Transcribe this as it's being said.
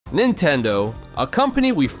Nintendo, a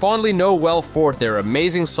company we fondly know well for their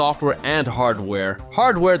amazing software and hardware.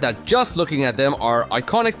 Hardware that, just looking at them, are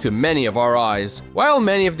iconic to many of our eyes. While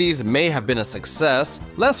many of these may have been a success,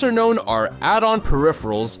 lesser known are add-on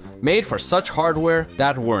peripherals made for such hardware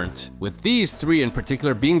that weren't, with these three in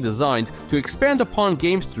particular being designed to expand upon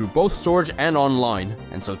games through both storage and online.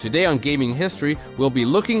 And so today on Gaming History, we'll be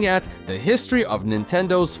looking at the history of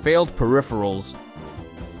Nintendo's failed peripherals.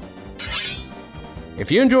 If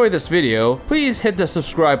you enjoyed this video, please hit the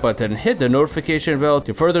subscribe button and hit the notification bell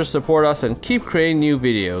to further support us and keep creating new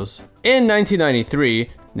videos. In 1993,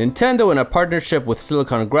 Nintendo, in a partnership with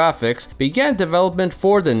Silicon Graphics, began development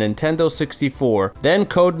for the Nintendo 64, then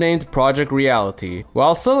codenamed Project Reality.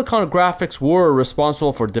 While Silicon Graphics were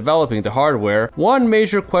responsible for developing the hardware, one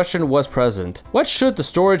major question was present. What should the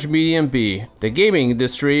storage medium be? The gaming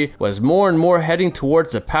industry was more and more heading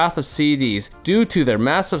towards the path of CDs due to their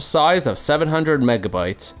massive size of 700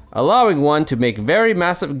 megabytes, allowing one to make very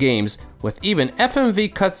massive games with even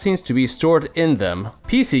FMV cutscenes to be stored in them.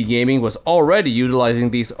 PC gaming was already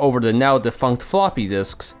utilizing these over the now defunct floppy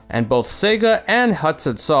disks, and both Sega and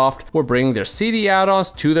Hudson Soft were bringing their CD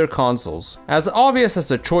add-ons to their consoles. As obvious as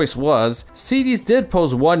the choice was, CDs did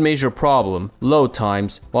pose one major problem: load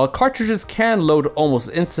times. While cartridges can load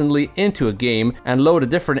almost instantly into a game and load a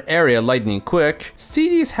different area lightning quick,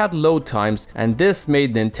 CDs had load times, and this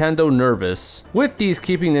made Nintendo nervous. With these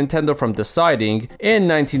keeping Nintendo from deciding, in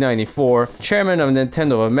 1994, Chairman of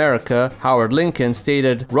Nintendo of America, Howard Lincoln,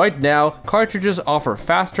 stated, "Right now, cartridges offer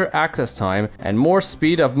faster access time and more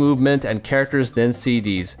speed of movement and characters than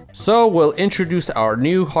CDs. So we'll introduce our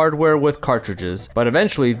new hardware with cartridges, but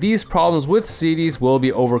eventually these problems with CDs will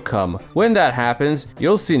be overcome. When that happens,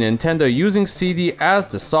 you'll see Nintendo using CD as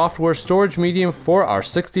the software storage medium for our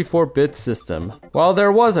 64-bit system." While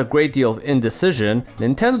there was a great deal of indecision,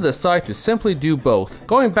 Nintendo decided to simply do both.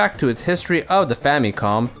 Going back to its history of the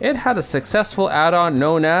Famicom, it had a successful add-on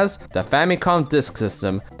known as the Famicom Disk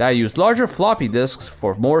System that used larger floppy disks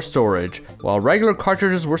for more storage, while regular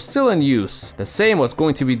cartridges were still in use. The same was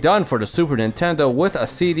going to be done for the Super Nintendo with a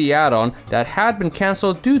CD add-on that had been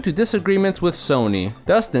cancelled due to disagreements with Sony.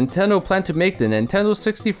 Thus, Nintendo planned to make the Nintendo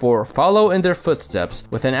 64 follow in their footsteps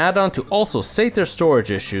with an add-on to also sate their storage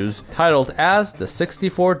issues, titled as the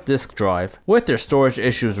 64 Disk Drive. With their storage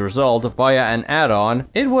issues resolved via an add-on,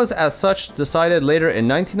 it was as such decided later in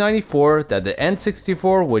 1994 that the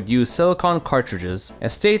N64 would use silicon cartridges. A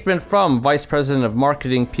statement from Vice President of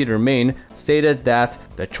Marketing Peter Main stated that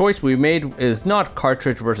the choice we made is not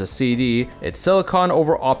cartridge versus CD, it's silicon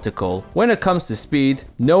over optical. When it comes to speed,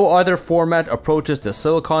 no other format approaches the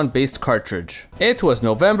silicon-based cartridge. It was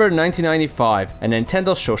November 1995, and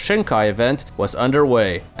Nintendo's Shoshinkai event was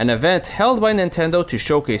underway. An event held by Nintendo to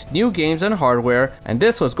showcase new games and hardware, and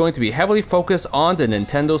this was going to be heavily focused on the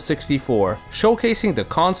Nintendo 64, showcasing the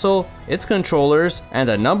console, its controllers, and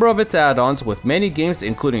a number of its add-ons, with many games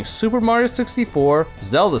including Super Mario 64,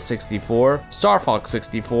 Zelda 64, Star Fox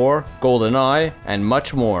 64, GoldenEye, and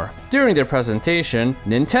much more. During their presentation,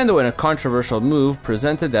 Nintendo, in a controversial move,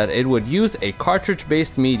 presented that it would use a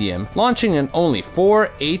cartridge-based medium, launching in only 4,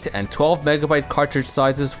 8, and 12 megabyte cartridge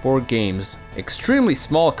sizes for games. Extremely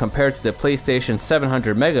small compared to the PlayStation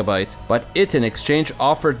 700 megabytes, but it in exchange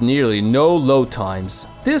offered nearly no load times.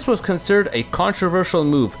 This was considered a controversial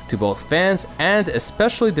move to both fans and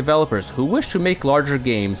especially developers who wish to make larger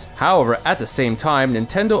games. However, at the same time,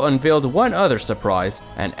 Nintendo unveiled one other surprise,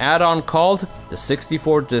 an add-on called the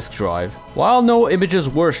 64 Disk Drive. While no images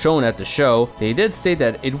were shown at the show, they did state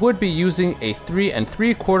that it would be using a 3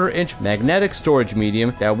 3/4 inch magnetic storage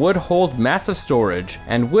medium that would hold massive storage,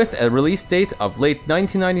 and with a release date of late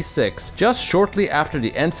 1996, just shortly after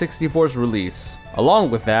the N64's release.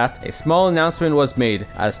 Along with that, a small announcement was made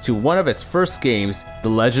as to one of its first games, The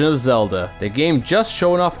Legend of Zelda. The game just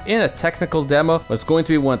shown off in a technical demo was going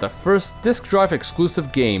to be one of the first disk drive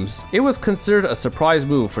exclusive games. It was considered a surprise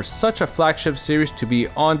move for such a flagship series to be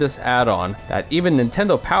on this add-on that even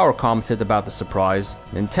Nintendo Power commented about the surprise.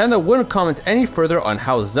 Nintendo wouldn't comment any further on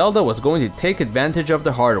how Zelda was going to take advantage of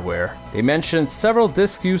the hardware. They mentioned several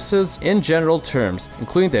disk uses in general terms,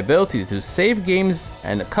 including the ability to save games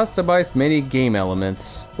and customize many game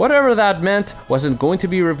elements. Whatever that meant wasn't going to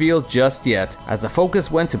be revealed just yet, as the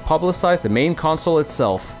focus went to publicize the main console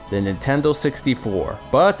itself, the Nintendo 64.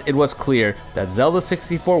 But it was clear that Zelda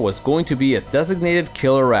 64 was going to be its designated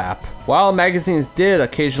killer app. While magazines did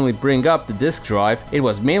occasionally bring up the disk drive, it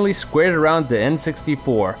was mainly squared around the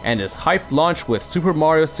N64 and its hyped launch with Super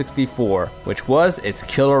Mario 64, which was its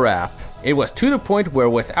killer app. It was to the point where,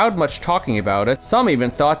 without much talking about it, some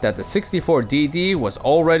even thought that the 64DD was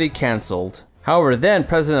already cancelled. However, then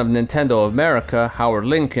President of Nintendo of America, Howard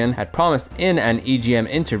Lincoln, had promised in an EGM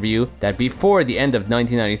interview that before the end of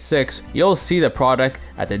 1996, you'll see the product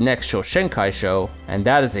at the next Shoshinkai show. And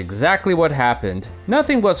that is exactly what happened.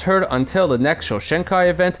 Nothing was heard until the next Shoshinkai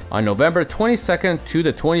event on November 22nd to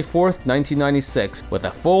the 24th, 1996, with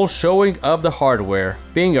a full showing of the hardware.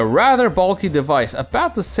 Being a rather bulky device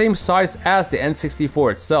about the same size as the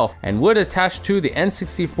N64 itself, and would attach to the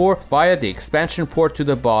N64 via the expansion port to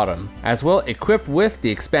the bottom, as well equipped with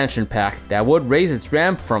the expansion pack that would raise its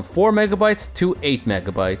RAM from 4 MB to 8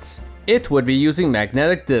 MB. It would be using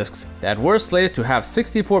magnetic discs that were slated to have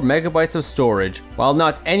 64 MB of storage. While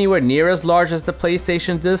not anywhere near as large as the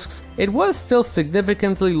PlayStation discs, it was still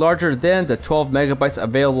significantly larger than the 12 MB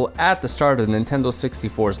available at the start of the Nintendo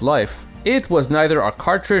 64's life. It was neither a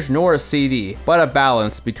cartridge nor a CD, but a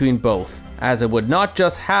balance between both, as it would not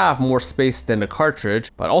just have more space than the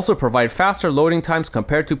cartridge, but also provide faster loading times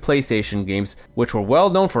compared to PlayStation games, which were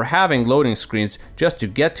well known for having loading screens just to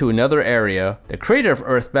get to another area. The creator of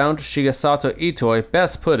Earthbound, Shigesato Itoi,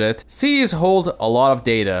 best put it, CDs hold a lot of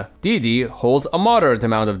data, DD holds a moderate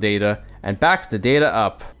amount of data, and backs the data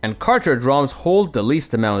up, and cartridge ROMs hold the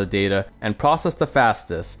least amount of data and process the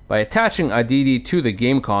fastest. By attaching a DD to the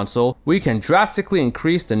game console, we can drastically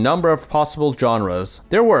increase the number of possible genres.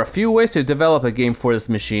 There were a few ways to develop a game for this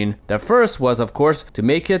machine. The first was, of course, to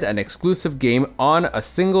make it an exclusive game on a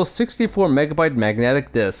single 64 MB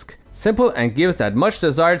magnetic disc. Simple and gives that much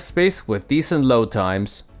desired space with decent load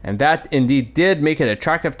times. And that indeed did make it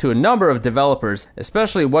attractive to a number of developers,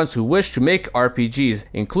 especially ones who wished to make RPGs,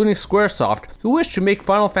 including Squaresoft, who wished to make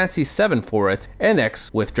Final Fantasy VII for it,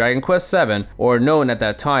 NX with Dragon Quest VII, or known at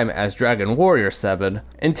that time as Dragon Warrior 7,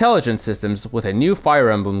 Intelligent Systems with a new Fire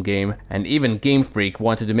Emblem game, and even Game Freak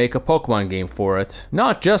wanted to make a Pokemon game for it.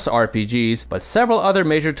 Not just RPGs, but several other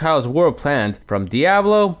major titles were planned, from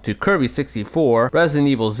Diablo to Kirby 64, Resident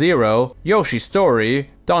Evil 0, Yoshi's Story,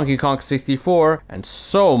 Donkey Kong 64, and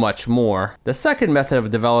so much more. The second method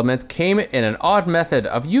of development came in an odd method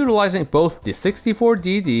of utilizing both the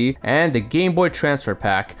 64DD and the Game Boy Transfer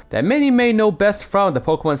Pack that many may know best from the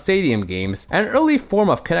Pokemon Stadium games, an early form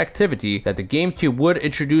of connectivity that the GameCube would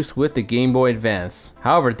introduce with the Game Boy Advance.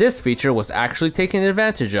 However, this feature was actually taken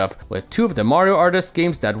advantage of with two of the Mario Artist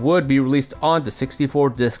games that would be released on the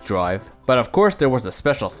 64 disk drive. But of course there was a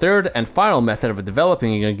special third and final method of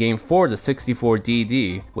developing a game for the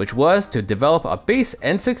 64DD, which was to develop a base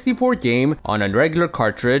N64 game on a regular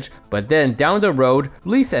cartridge, but then down the road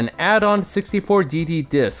release an add-on 64DD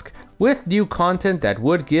disc with new content that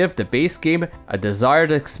would give the base game a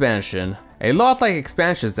desired expansion. A lot like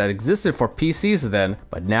expansions that existed for PCs then,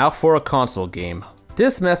 but now for a console game.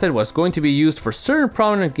 This method was going to be used for certain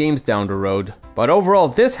prominent games down the road, but overall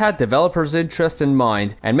this had developers' interest in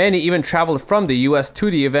mind, and many even traveled from the US to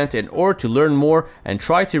the event in order to learn more and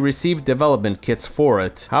try to receive development kits for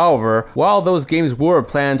it. However, while those games were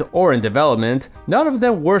planned or in development, none of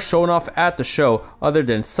them were shown off at the show other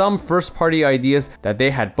than some first-party ideas that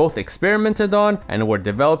they had both experimented on and were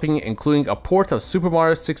developing, including a port of Super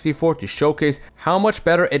Mario 64 to showcase how much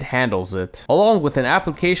better it handles it, along with an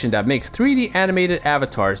application that makes 3D animated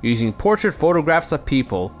avatars using portrait photographs of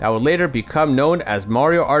people that would later become known as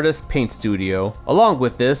Mario Artist Paint Studio. Along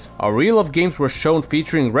with this, a reel of games were shown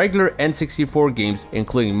featuring regular N64 games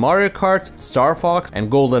including Mario Kart, Star Fox,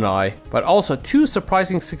 and GoldenEye, but also two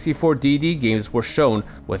surprising 64DD games were shown,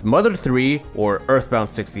 with Mother 3 or Earthbound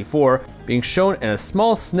 64 being shown in a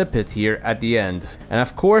small snippet here at the end. And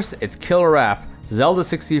of course, its killer app, Zelda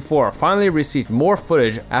 64, finally received more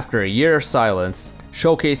footage after a year of silence,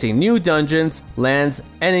 showcasing new dungeons, lands,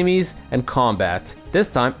 enemies, and combat. This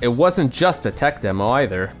time, it wasn't just a tech demo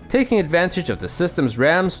either. Taking advantage of the system's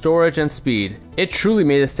RAM, storage, and speed, it truly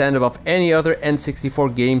made it stand above any other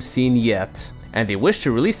N64 game seen yet. And they wish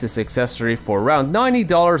to release this accessory for around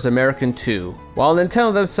 $90 American too. While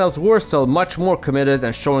Nintendo themselves were still much more committed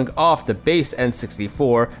and showing off the base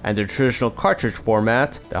N64 and the traditional cartridge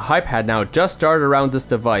format, the hype had now just started around this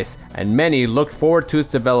device, and many looked forward to its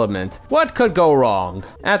development. What could go wrong?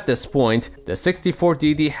 At this point, the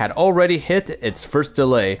 64DD had already hit its first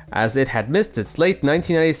delay, as it had missed its late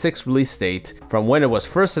 1996 release date, from when it was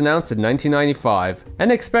first announced in 1995. An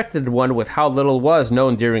expected one with how little was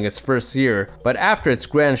known during its first year, but after its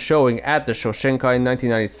grand showing at the Shoshinkai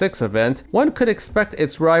 1996 event, one could expect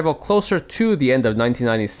its rival closer to the end of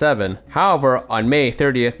 1997. However, on May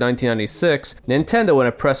 30th, 1996, Nintendo in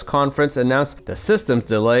a press conference announced the system's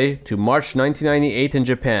delay to March 1998 in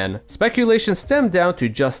Japan. Speculation stemmed down to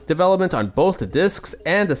just development on both the discs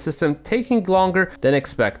and the system taking longer than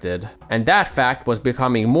expected. And that fact was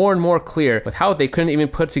becoming more and more clear with how they couldn't even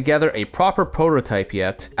put together a proper prototype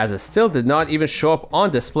yet, as it still did not even show up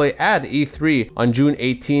on display at E3 on June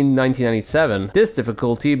 18, 1997. This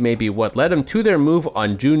difficulty may be what led them to their move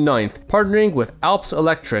on June 9th, partnering with Alps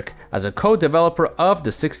Electric as a co-developer of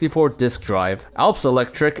the 64 disk drive. Alps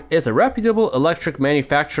Electric is a reputable electric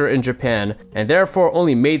manufacturer in Japan, and therefore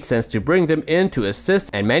only made sense to bring them in to assist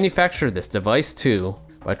and manufacture this device too.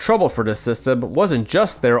 But trouble for the system wasn't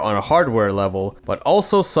just there on a hardware level, but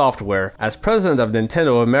also software, as president of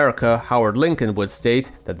Nintendo America, Howard Lincoln, would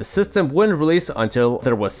state that the system wouldn't release until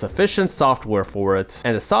there was sufficient software for it,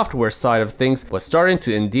 and the software side of things was starting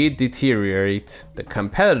to indeed deteriorate. The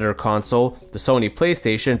competitor console, the Sony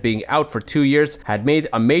PlayStation, being out for 2 years, had made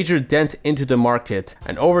a major dent into the market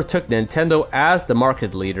and overtook Nintendo as the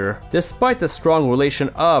market leader. Despite the strong relation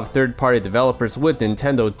of third-party developers with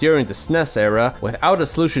Nintendo during the SNES era, without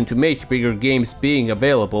a solution to make bigger games being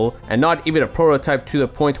available, and not even a prototype to the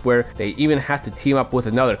point where they even had to team up with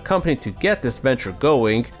another company to get this venture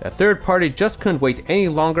going, the third party just couldn't wait any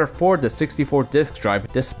longer for the 64 disk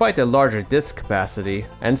drive despite the larger disk capacity.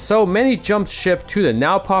 And so many jumped ship to the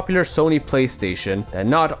now popular Sony PlayStation that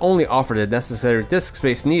not only offered the necessary disk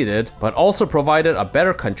space needed, but also provided a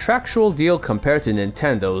better contractual deal compared to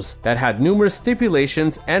Nintendo's that had numerous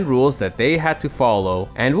stipulations and rules that they had to follow.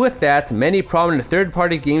 And with that, many prominent third-party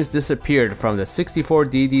games disappeared from the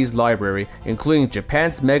 64DD's library, including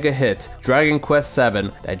Japan's mega hit, Dragon Quest VII,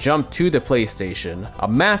 that jumped to the PlayStation. A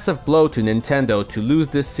massive blow to Nintendo to lose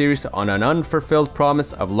this series on an unfulfilled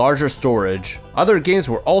promise of larger storage. Other games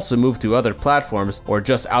were also moved to other platforms or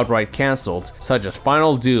just outright cancelled, such as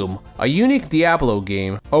Final Doom, a unique Diablo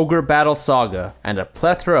game, Ogre Battle Saga, and a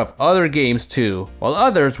plethora of other games too, while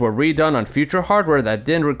others were redone on future hardware that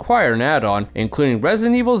didn't require an add-on, including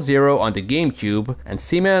Resident Evil 0 on the GameCube and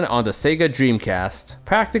Seaman on the Sega Dreamcast.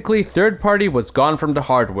 Practically, third-party was gone from the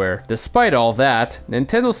hardware. Despite all that,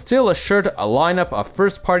 Nintendo still assured a lineup of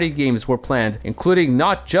first-party games were planned, including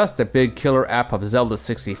not just the big killer app of Zelda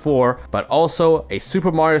 64, but also a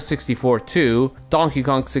Super Mario 64 2, Donkey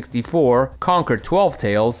Kong 64, Conquer 12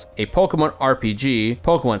 Tales, a Pokemon RPG,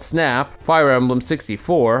 Pokemon Snap, Fire Emblem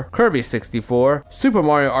 64, Kirby 64, Super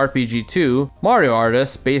Mario RPG 2, Mario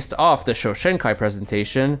Artist based off the Shoshenkai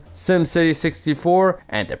presentation, SimCity 64,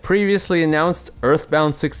 and the previously announced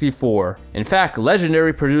Earthbound 64. In fact,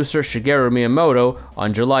 legendary producer Shigeru Miyamoto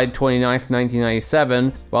on July 29,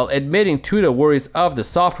 1997, while admitting to the worries of the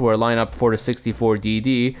software lineup for the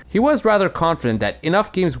 64DD, he was rather confident that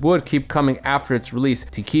enough games would keep coming after its release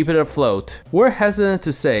to keep it afloat. We're hesitant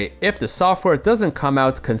to say if the software doesn't come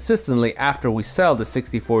out consistently after we sell the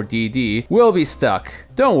 64DD, we'll be stuck.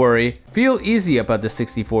 Don't worry, feel easy about the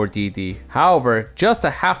 64DD. However, just a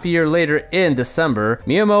half a year later in December,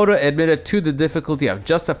 Miyamoto admitted to the difficulty of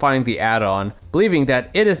justifying the add-on, believing that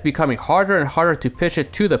it is becoming harder and harder to pitch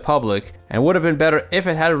it to the public, and would have been better if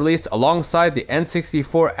it had released alongside the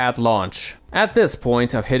N64 at launch. At this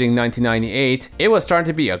point of hitting 1998, it was starting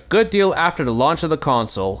to be a good deal after the launch of the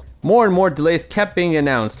console. More and more delays kept being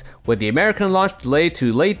announced, with the American launch delayed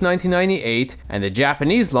to late 1998 and the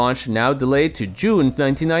Japanese launch now delayed to June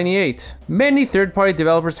 1998. Many third-party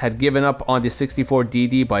developers had given up on the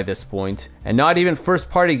 64DD by this point, and not even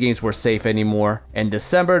first-party games were safe anymore. In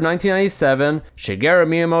December 1997, Shigeru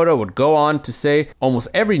Miyamoto would go on to say almost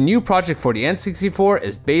every new project for the N64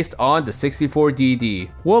 is based on the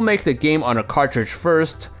 64DD. We'll make the game on a cartridge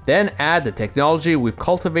first, then add the technology we've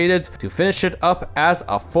cultivated to finish it up as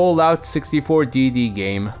a full-out 64DD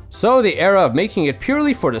game. So the era of making it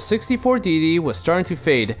purely for the 64DD was starting to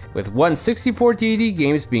fade, with one 64DD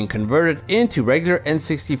games being converted into regular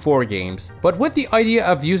N64 games, but with the idea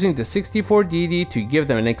of using the 64DD to give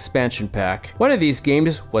them an expansion pack. One of these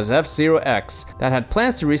games was F-Zero X, that had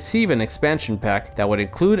plans to receive an expansion pack that would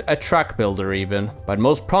include a track builder even, but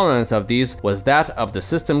most prominent of these was that of the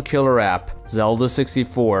system killer app. Zelda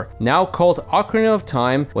 64, now called Ocarina of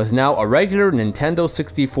Time, was now a regular Nintendo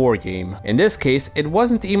 64 game. In this case, it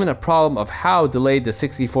wasn't even a problem of how delayed the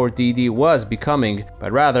 64DD was becoming,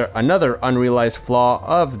 but rather another unrealized flaw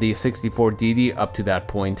of the 64DD up to that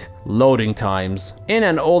point. loading times. In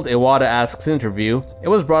an old Iwata Asks interview, it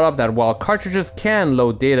was brought up that while cartridges can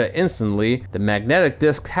load data instantly, the magnetic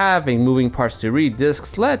disc having moving parts to read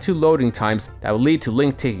discs led to loading times that would lead to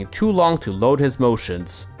Link taking too long to load his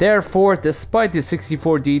motions. Therefore, despite the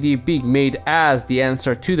 64DD being made as the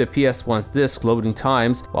answer to the PS1's disc loading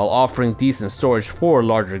times while offering decent storage for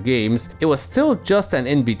larger games, it was still just an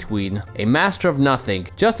in-between, a master of nothing,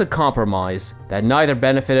 just a compromise that neither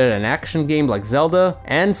benefited an action game like Zelda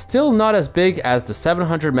and still not as big as the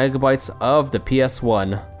 700 megabytes of the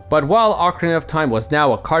PS1. But while Ocarina of Time was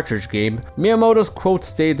now a cartridge game, Miyamoto's quote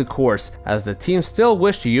stayed the course, as the team still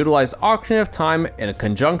wished to utilize Ocarina of Time in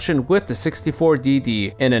conjunction with the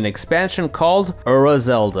 64DD in an expansion called Ura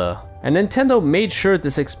Zelda. And Nintendo made sure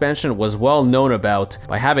this expansion was well known about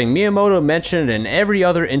by having Miyamoto mentioned in every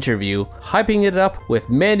other interview, hyping it up with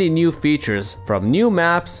many new features from new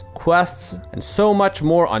maps, quests, and so much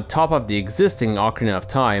more on top of the existing Ocarina of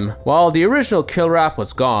Time. While the original kill wrap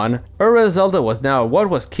was gone, Ura Zelda was now what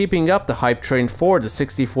was keeping up the hype train for the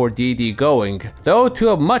 64DD going, though to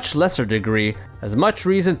a much lesser degree, as much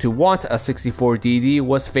reason to want a 64DD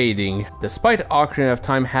was fading. Despite Ocarina of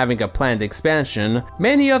Time having a planned expansion,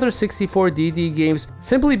 many other 64DD games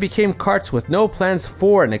simply became carts with no plans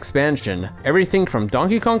for an expansion. Everything from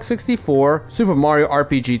Donkey Kong 64, Super Mario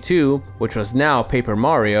RPG 2, which was now Paper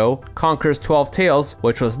Mario, Conker's 12 Tales,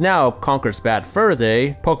 which was now Conker's Bad Fur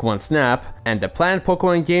Day, Pokemon Snap, and the planned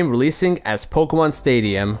Pokemon game releasing as Pokemon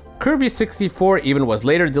Stadium. Kirby 64 even was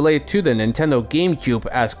later delayed to the Nintendo GameCube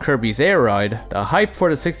as Kirby's Air Ride. The hype for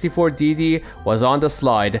the 64DD was on the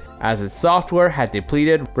slide, as its software had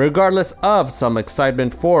depleted regardless of some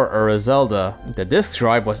excitement for Ura Zelda. The disk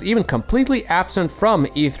drive was even completely absent from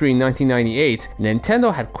E3 1998.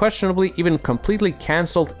 Nintendo had questionably even completely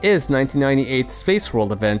cancelled its 1998 Space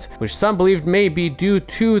World event, which some believed may be due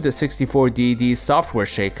to the 64DD's software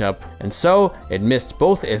shakeup, and so it missed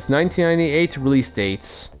both its 1998 release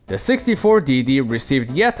dates. The 64DD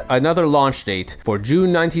received yet another launch date for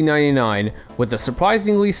June 1999, with the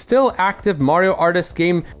surprisingly still active Mario Artist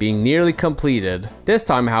game being nearly completed. This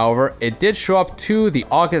time, however, it did show up to the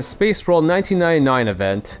August Space World 1999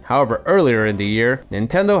 event. However, earlier in the year,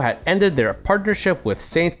 Nintendo had ended their partnership with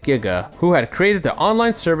Saint Giga, who had created the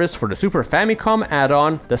online service for the Super Famicom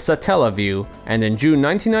add-on, the Satellaview, and in June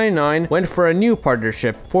 1999 went for a new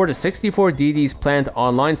partnership for the 64DD's planned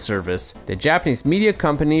online service, the Japanese media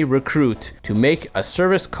company Recruit, to make a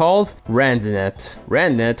service called RandNet.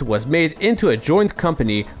 RandNet was made into a joint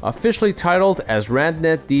company officially titled as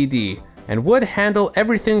RandNet DD, and would handle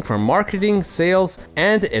everything from marketing, sales,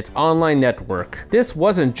 and its online network. This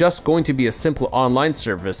wasn't just going to be a simple online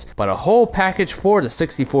service, but a whole package for the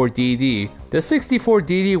 64DD. The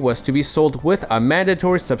 64DD was to be sold with a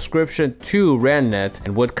mandatory subscription to RandNet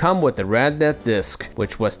and would come with the RandNet disc,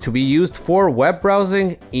 which was to be used for web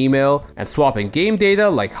browsing, email, and swapping game data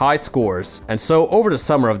like high scores. And so over the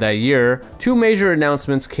summer of that year, two major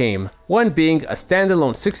announcements came. One being a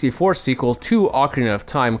standalone 64 sequel to Ocarina of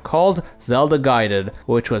Time called Zelda Guided,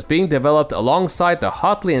 which was being developed alongside the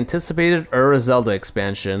hotly anticipated Ura Zelda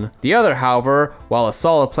expansion. The other, however, while a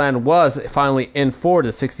solid plan was finally in for the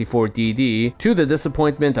 64DD, to the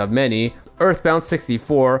disappointment of many, Earthbound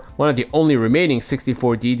 64, one of the only remaining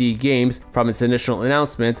 64DD games from its initial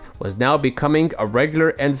announcement, was now becoming a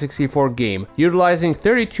regular N64 game, utilizing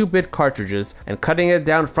 32-bit cartridges and cutting it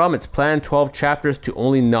down from its planned 12 chapters to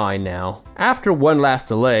only 9 now. After one last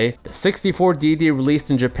delay, the 64DD released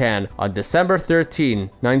in Japan on December 13,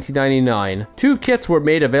 1999. Two kits were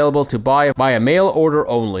made available to buy by a mail order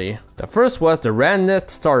only. The first was the RandNet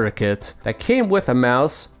Starter Kit that came with a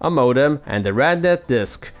mouse, a modem, and the RandNet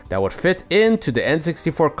disc that would fit into the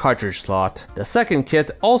N64 cartridge slot. The second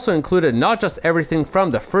kit also included not just everything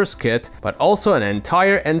from the first kit, but also an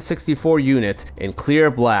entire N64 unit in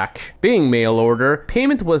clear black. Being mail order,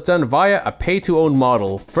 payment was done via a pay-to-own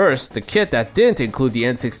model. First, the kit that didn't include the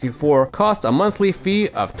N64 cost a monthly fee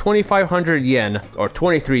of 2,500 yen, or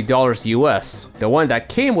 $23 US. The one that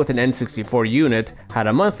came with an N64 unit had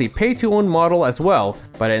a monthly pay-to-own model as well,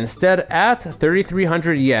 but instead at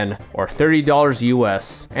 3,300 yen, or $30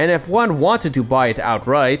 US. And if one wanted to buy it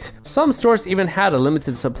outright, some stores even had a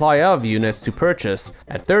limited supply of units to purchase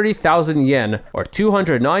at 30,000 yen, or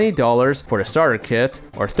 $290 for the starter kit,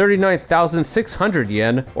 or 39,600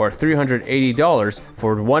 yen, or $380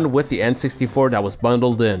 for the one with the N64 that was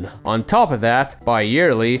bundled in. On top of that,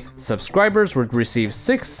 bi-yearly, subscribers would receive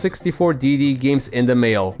 6 64DD games in the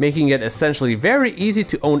mail, making it essentially very easy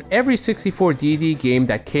to own every 64DD game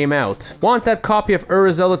that came out. Want that copy of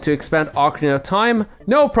Zelda to expand Ocarina of Time?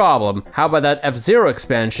 No problem. How about that F-Zero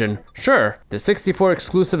expansion? Sure. The 64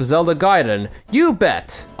 exclusive Zelda Gaiden? You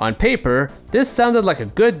bet. On paper, this sounded like a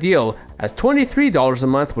good deal, as $23 a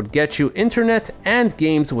month would get you internet and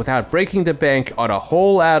games without breaking the bank on a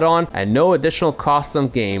whole add-on and no additional costs on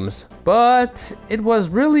games. But it was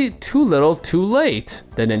really too little too late.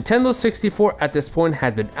 The Nintendo 64 at this point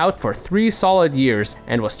had been out for 3 solid years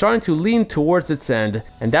and was starting to lean towards its end,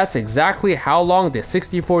 and that's exactly how long the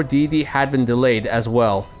 64DD had been delayed as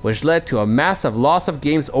well, which led to a massive loss of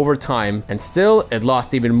games over time, and still it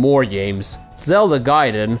lost even more games. Zelda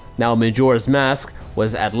Gaiden, now Majora's Mask,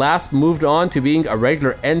 was at last moved on to being a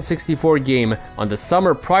regular N64 game on the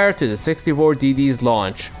summer prior to the 64DD's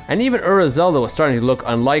launch. And even Zelda was starting to look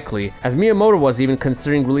unlikely, as Miyamoto was even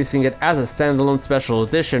considering releasing it as a standalone special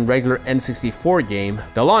edition regular N64 game.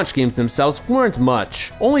 The launch games themselves weren't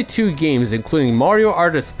much, only 2 games including Mario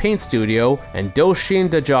Artist Paint Studio and Doshin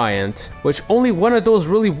the Giant, which only one of those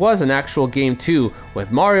really was an actual game too,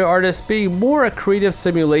 with Mario Artist being more a creative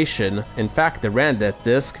simulation. In fact, the RANDET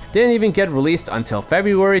disc didn't even get released until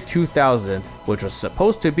February 2000, which was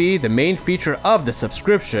supposed to be the main feature of the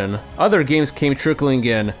subscription. Other games came trickling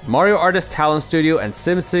in: Mario Artist Talent Studio and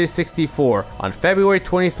SimCity 64 on February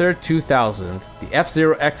 23, 2000, the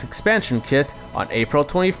F-Zero X expansion kit on April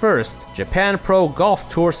 21st, Japan Pro Golf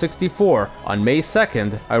Tour 64 on May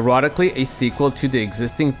 2nd. Ironically, a sequel to the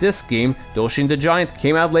existing disc game, Doshin the Giant,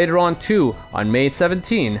 came out later on too, on May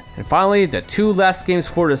 17. And finally, the 2 last games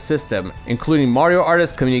for the system, including Mario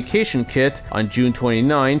Artist Communication Kit on June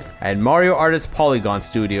 29th and Mario Artist Polygon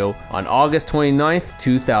Studio on August 29th,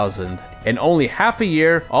 2000. In only half a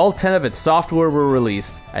year, all 10 of its software were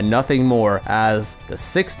released, and nothing more, as the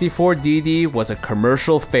 64DD was a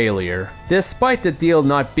commercial failure. Despite the deal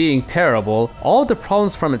not being terrible, all the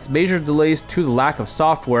problems from its major delays to the lack of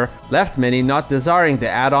software left many not desiring the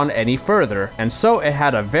add-on any further, and so it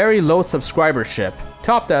had a very low subscribership.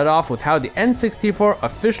 Top that off with how the N64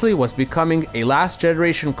 officially was becoming a last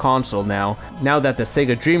generation console now that the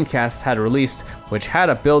Sega Dreamcast had released, which had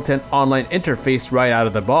a built-in online interface right out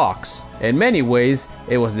of the box. In many ways,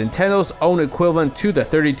 it was Nintendo's own equivalent to the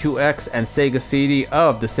 32X and Sega CD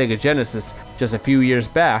of the Sega Genesis just a few years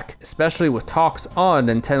back, especially with talks on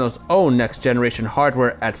Nintendo's own next generation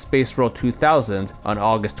hardware at Space World 2000 on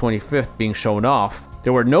August 25th being shown off.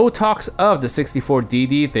 There were no talks of the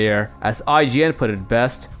 64DD there. As IGN put it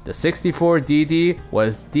best, the 64DD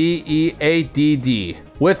was DEADD.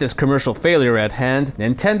 With this commercial failure at hand,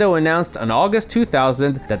 Nintendo announced on August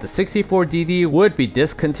 2000 that the 64DD would be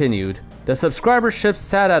discontinued. The subscribership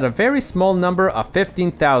sat at a very small number of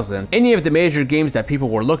 15,000. Any of the major games that people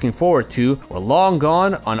were looking forward to were long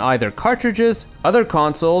gone on either cartridges, other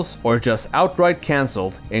consoles, or just outright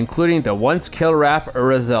cancelled, including the once killer app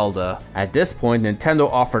Zelda. At this point, Nintendo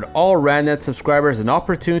offered all RANDET subscribers an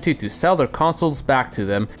opportunity to sell their consoles back to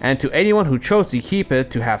them, and to anyone who chose to keep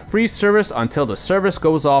it to have free service until the service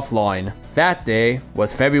goes offline. That day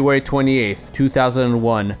was February 28th,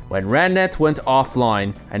 2001, when RANDET went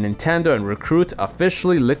offline, and Nintendo and Recruit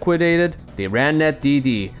officially liquidated the RANDET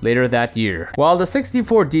DD later that year. While the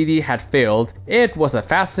 64DD had failed, it was a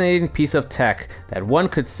fascinating piece of tech that one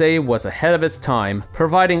could say was ahead of its time,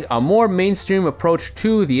 providing a more mainstream approach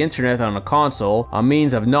to the internet on a console, a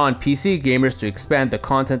means of non-PC gamers to expand the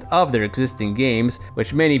content of their existing games,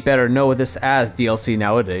 which many better know this as DLC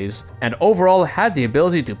nowadays, and overall had the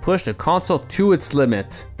ability to push the console to its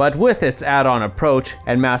limit. But with its add-on approach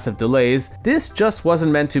and massive delays, this just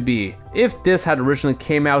wasn't meant to be. If this had originally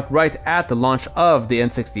came out right at the launch of the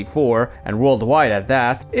N64, and worldwide at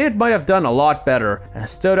that, it might have done a lot better and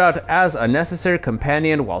stood out as a necessary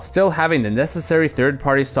companion while still having the necessary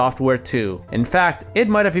third-party software too. In fact, it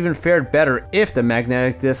might have even fared better if the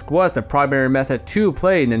magnetic disc was the primary method to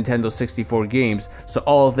play Nintendo 64 games, so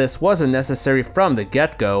all of this wasn't necessary from the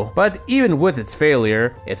get-go. But even with its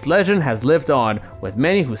failure, its legend has lived on, with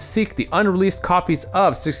many who seek the unreleased copies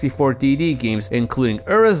of 64DD games, including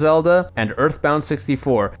Zelda and Earthbound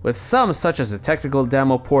 64, with some such as a technical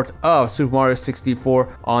demo port of Super Mario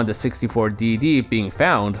 64 on the 64DD being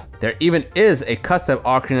found. There even is a custom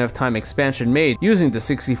Ocarina of Time expansion made using the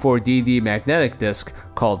 64DD magnetic disc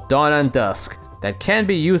called Dawn and Dusk, that can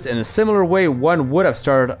be used in a similar way one would have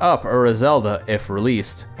started up Zelda if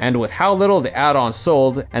released. And with how little the add-on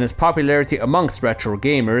sold and its popularity amongst retro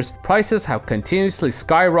gamers, prices have continuously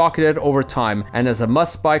skyrocketed over time and is a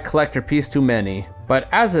must-buy collector piece to many. But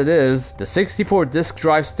as it is, the 64 disk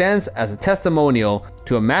drive stands as a testimonial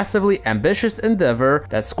to a massively ambitious endeavor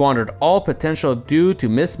that squandered all potential due to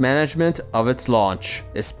mismanagement of its launch,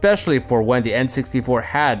 especially for when the N64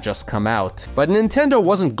 had just come out. But Nintendo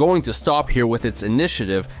wasn't going to stop here with its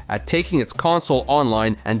initiative at taking its console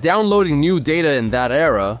online and downloading new data in that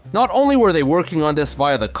era. Not only were they working on this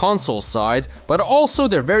via the console side, but also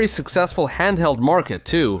their very successful handheld market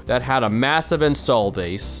too, that had a massive install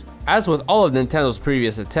base. As with all of Nintendo's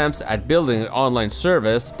previous attempts at building an online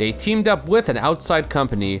service, they teamed up with an outside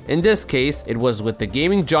company. In this case, it was with the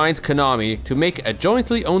gaming giant Konami to make a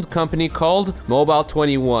jointly owned company called Mobile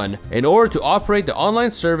 21 in order to operate the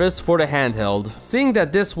online service for the handheld. Seeing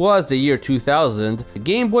that this was the year 2000, the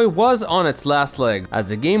Game Boy was on its last leg, as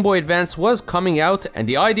the Game Boy Advance was coming out, and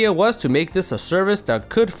the idea was to make this a service that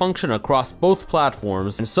could function across both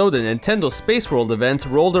platforms. And so the Nintendo Space World event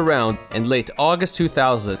rolled around in late August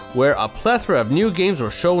 2000, where a plethora of new games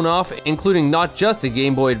were shown off, including not just the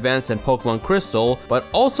Game Boy Advance and Pokemon Crystal, but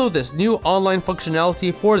also this new online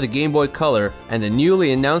functionality for the Game Boy Color and the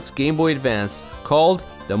newly announced Game Boy Advance called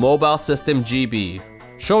the Mobile System GB,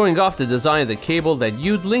 showing off the design of the cable that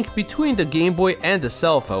you'd link between the Game Boy and the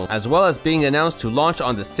cell phone, as well as being announced to launch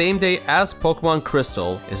on the same day as Pokemon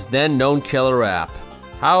Crystal, its then known killer app.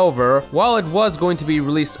 However, while it was going to be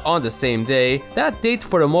released on the same day, that date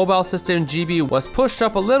for the Mobile System GB was pushed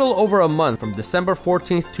up a little over a month from December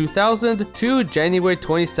 14th, 2000 to January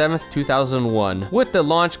 27th, 2001. With the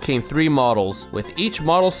launch came 3 models, with each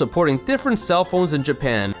model supporting different cell phones in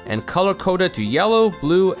Japan and color-coded to yellow,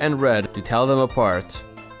 blue, and red to tell them apart.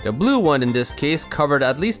 The blue one in this case covered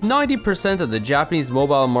at least 90% of the Japanese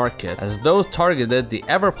mobile market, as those targeted the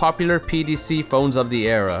ever-popular PDC phones of the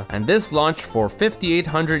era, and this launched for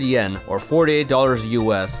 5,800 yen or $48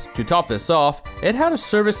 US. To top this off, it had a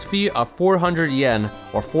service fee of 400 yen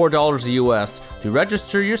or $4 US to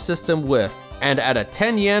register your system with, and at a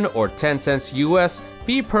 10 yen or 10 cents US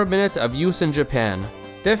fee per minute of use in Japan.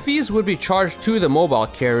 The fees would be charged to the mobile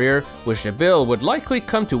carrier, which the bill would likely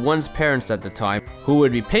come to one's parents at the time, who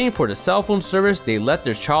would be paying for the cell phone service they let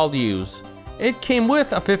their child use. It came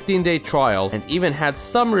with a 15-day trial and even had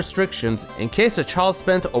some restrictions in case a child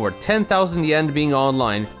spent over 10,000 yen being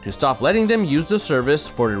online to stop letting them use the service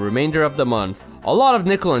for the remainder of the month. A lot of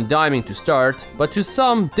nickel and diming to start, but to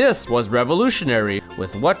some, this was revolutionary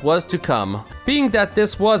with what was to come. Being that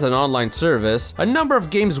this was an online service, a number of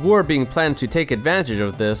games were being planned to take advantage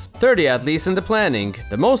of this, 30 at least in the planning,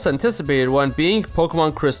 the most anticipated one being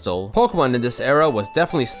Pokemon Crystal. Pokemon in this era was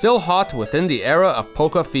definitely still hot within the era of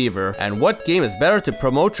Poke Fever, and what game is better to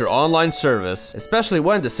promote your online service, especially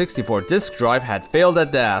when the 64 disk drive had failed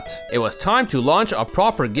at that. It was time to launch a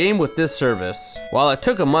proper game with this service. While it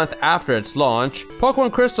took a month after its launch,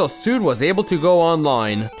 Pokemon Crystal soon was able to go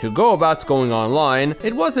online. To go about going online,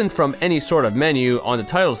 it wasn't from any sort of menu on the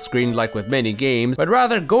title screen like with many games, but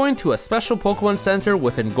rather going to a special Pokemon Center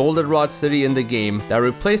within Goldenrod City in the game that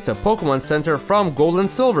replaced the Pokemon Center from Gold and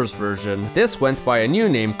Silver's version. This went by a new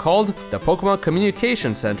name called the Pokemon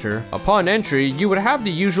Communication Center. Upon entry, you would have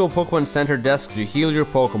the usual Pokemon Center desk to heal your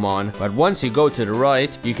Pokemon, but once you go to the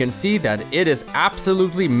right, you can see that it is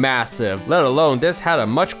absolutely massive, let alone this had a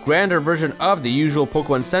much grander version of the usual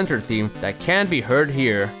Pokemon Center theme that can be heard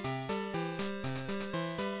here.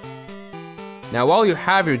 Now, while you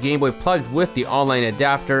have your Game Boy plugged with the online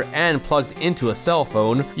adapter and plugged into a cell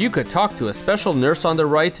phone, you could talk to a special nurse on the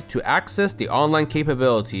right to access the online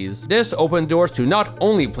capabilities. This opened doors to not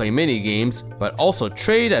only play mini-games, but also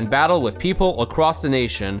trade and battle with people across the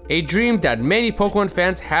nation. A dream that many Pokemon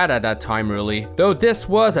fans had at that time really, though this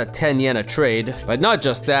was a 10 yen a trade. But not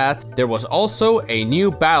just that, there was also a new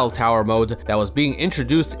Battle Tower mode that was being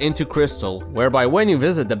introduced into Crystal, whereby when you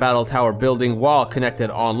visit the Battle Tower building while connected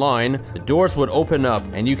online, the doors would open up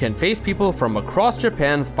and you can face people from across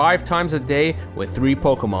Japan 5 times a day with 3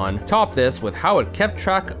 Pokemon. Top this with how it kept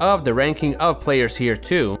track of the ranking of players here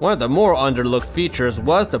too. One of the more underlooked features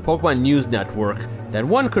was the Pokemon News Network that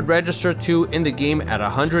one could register to in the game at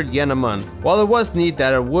 100 yen a month. While it was neat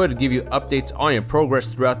that it would give you updates on your progress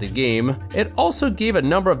throughout the game, it also gave a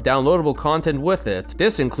number of downloadable content with it.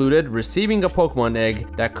 This included receiving a Pokemon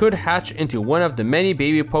egg that could hatch into one of the many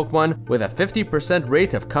baby Pokemon with a 50%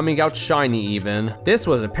 rate of coming out shiny even. This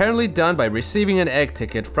was apparently done by receiving an egg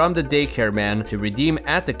ticket from the daycare man to redeem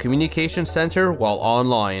at the communication center while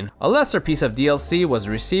online. A lesser piece of DLC was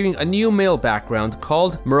receiving a new mail background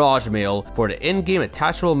called Mirage Mail for the in-game became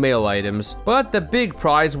attachable mail items, but the big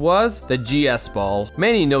prize was the GS Ball.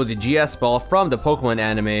 Many know the GS Ball from the Pokemon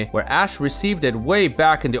anime, where Ash received it way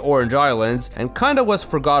back in the Orange Islands and kinda was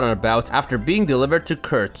forgotten about after being delivered to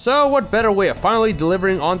Kurt. So what better way of finally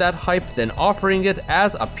delivering on that hype than offering it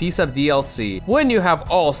as a piece of DLC? When you have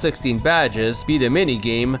all 16 badges, beat a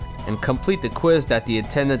minigame, and complete the quiz that the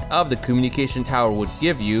attendant of the communication tower would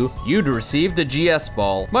give you, you'd receive the GS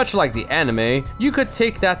Ball. Much like the anime, you could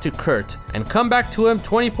take that to Kurt and come back to him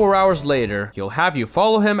 24 hours later. He'll have you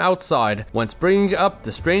follow him outside, once bringing up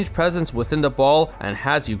the strange presence within the ball and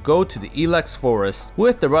has you go to the Elex forest.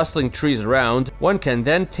 With the rustling trees around, one can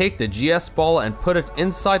then take the GS Ball and put it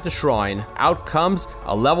inside the shrine. Out comes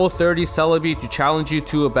a level 30 Celebi to challenge you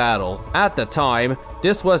to a battle. At the time,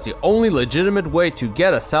 this was the only legitimate way to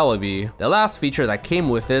get a Celebi. The last feature that came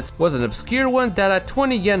with it was an obscure one that at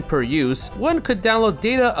 20 yen per use, one could download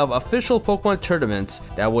data of official Pokemon tournaments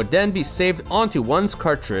that would then be saved onto one's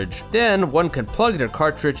cartridge. Then one could plug their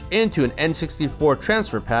cartridge into an N64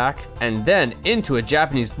 transfer pack and then into a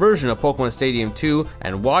Japanese version of Pokemon Stadium 2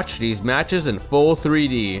 and watch these matches in full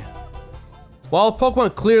 3D. While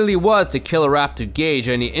Pokemon clearly was the killer app to gauge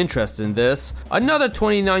any interest in this, another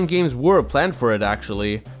 29 games were planned for it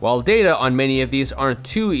actually. While data on many of these aren't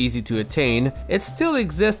too easy to attain, it still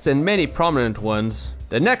exists in many prominent ones.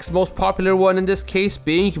 The next most popular one in this case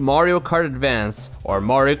being Mario Kart Advance, or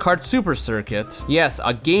Mario Kart Super Circuit. Yes,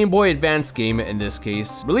 a Game Boy Advance game in this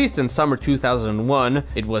case. Released in summer 2001,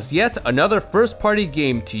 it was yet another first-party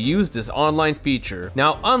game to use this online feature.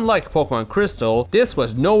 Now, unlike Pokemon Crystal, this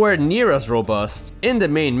was nowhere near as robust. In the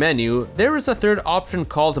main menu, there is a third option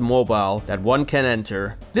called Mobile that one can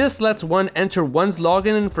enter. This lets one enter one's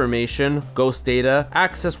login information, Ghost data,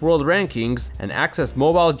 access world rankings, and access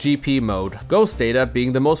mobile GP mode. Ghost data being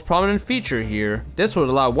the most prominent feature here. This would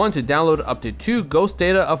allow one to download up to 2 ghost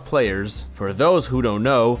data of players. For those who don't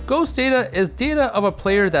know, ghost data is data of a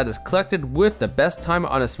player that is collected with the best time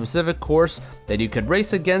on a specific course that you could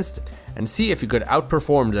race against and see if you could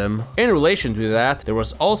outperform them. In relation to that, there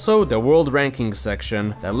was also the world rankings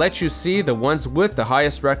section that lets you see the ones with the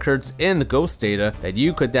highest records in the ghost data that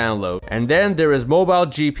you could download. And then there is mobile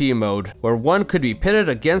GP mode, where one could be pitted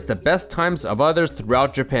against the best times of others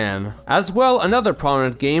throughout Japan. As well, another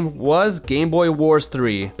prominent game was Game Boy Wars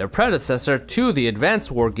 3, the predecessor to the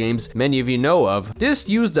Advance War games many of you know of. This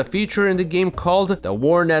used a feature in the game called the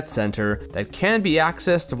WarNet Center that can be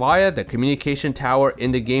accessed via the communication tower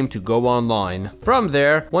in the game to go online. From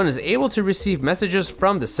there, one is able to receive messages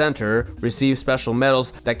from the center, receive special medals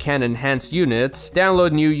that can enhance units,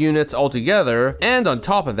 download new units altogether, and on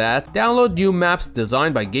top of that, download new maps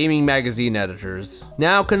designed by gaming magazine editors.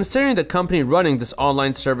 Now, considering the company running this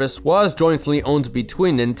online service was jointly owned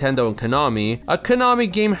between Nintendo and Konami, a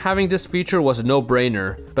Konami game having this feature was a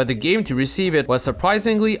no-brainer, but the game to receive it was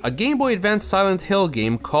surprisingly a Game Boy Advance Silent Hill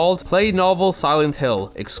game called Play Novel Silent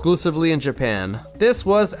Hill, exclusively in Japan. This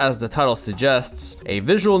was, as the title suggests, a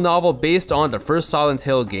visual novel based on the first Silent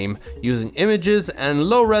Hill game, using images and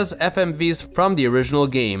low-res FMVs from the original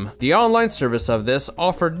game. The online service of this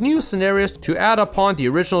offered new scenarios to add upon the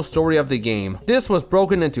original story of the game. This was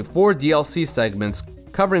broken into 4 DLC segments,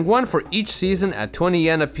 covering one for each season at 20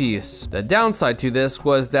 yen apiece. The downside to this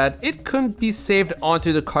was that it couldn't be saved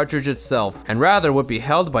onto the cartridge itself, and rather would be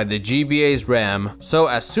held by the GBA's RAM. So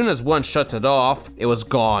as soon as one shuts it off, it was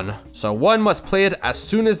gone. So one must play it as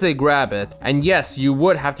soon as they grab it, and yes, you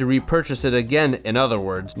would have to repurchase it again, in other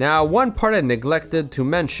words. Now, one part I neglected to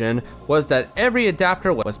mention was that every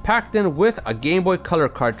adapter was packed in with a Game Boy Color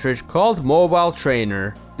cartridge called Mobile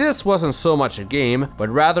Trainer. This wasn't so much a game, but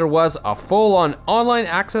rather was a full-on online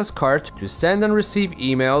access cart to send and receive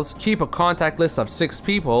emails, keep a contact list of 6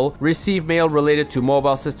 people, receive mail related to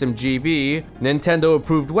Mobile System GB,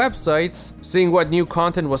 Nintendo-approved websites, seeing what new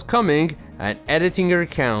content was coming, and editing your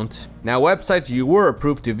account. Now, websites you were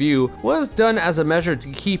approved to view was done as a measure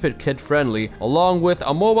to keep it kid-friendly, along with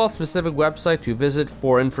a mobile-specific website to visit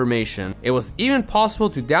for information. It was even possible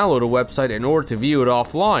to download a website in order to view it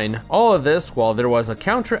offline. All of this while there was a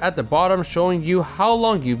counter at the bottom showing you how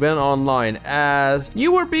long you've been online, as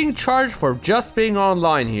you were being charged for just being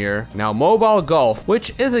online here. Now, Mobile Golf,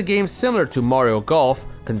 which is a game similar to Mario Golf,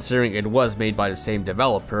 considering it was made by the same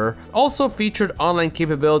developer, also featured online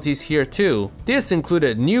capabilities here too. This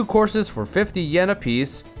included new courses for 50 yen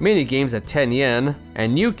apiece, minigames at 10 yen,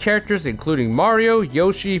 and new characters including Mario,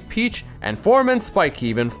 Yoshi, Peach, and Foreman Spike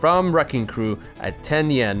even from Wrecking Crew at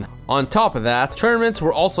 10 yen. On top of that, tournaments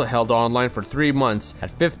were also held online for 3 months at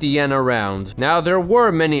 50 yen a round. Now, there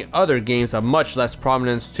were many other games of much less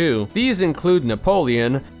prominence too. These include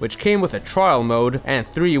Napoleon, which came with a trial mode and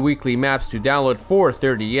 3 weekly maps to download for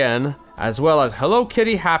 30 yen, as well as Hello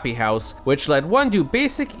Kitty Happy House, which let one do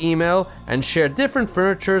basic email and share different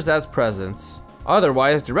furnitures as presents.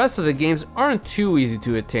 Otherwise, the rest of the games aren't too easy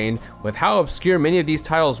to attain with how obscure many of these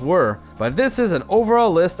titles were, but this is an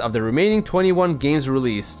overall list of the remaining 21 games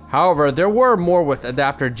released. However, there were more with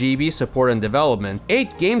adapter GB support and development,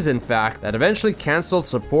 8 games in fact, that eventually cancelled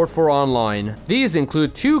support for online. These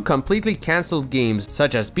include 2 completely cancelled games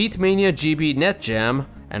such as Beatmania GB Net Jam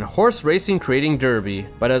and Horse Racing Trading Derby,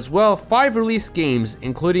 but as well 5 released games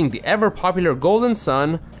including the ever popular Golden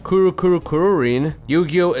Sun, Kuru Kuru Kururin,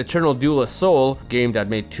 Yu-Gi-Oh! Eternal Duelist Soul, game that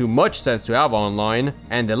made too much sense to have online,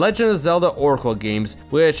 and the Legend of Zelda Oracle games,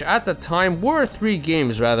 which at the time were 3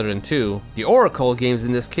 games rather than 2. The Oracle games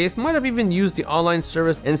in this case might have even used the online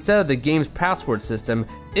service instead of the game's password system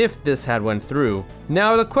if this had went through.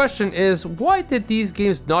 Now the question is, why did these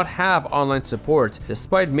games not have online support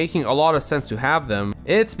despite making a lot of sense to have them?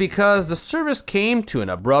 It's because the service came to an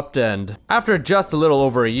abrupt end. After just a little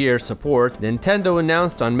over a year's support, Nintendo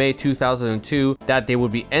announced on May 2002 that they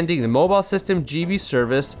would be ending the mobile system GB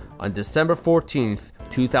service on December 14th,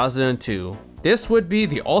 2002. This would be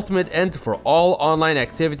the ultimate end for all online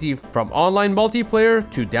activity from online multiplayer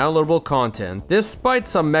to downloadable content. Despite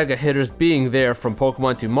some mega hitters being there from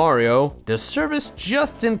Pokemon to Mario, the service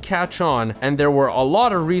just didn't catch on, and there were a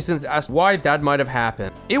lot of reasons as to why that might have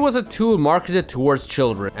happened. It was a tool marketed towards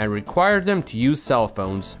children and required them to use cell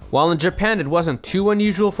phones. While in Japan it wasn't too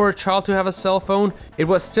unusual for a child to have a cell phone, it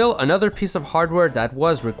was still another piece of hardware that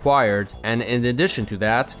was required, and in addition to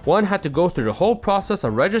that, one had to go through the whole process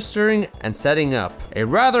of registering and setting up. A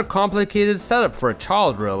rather complicated setup for a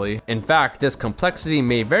child, really. In fact, this complexity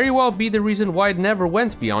may very well be the reason why it never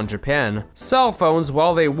went beyond Japan. Cell phones,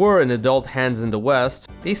 while they were in adult hands in the West,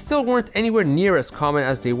 they still weren't anywhere near as common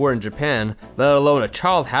as they were in Japan, let alone a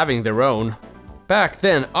child having their own. Back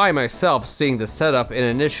then, I myself, seeing the setup in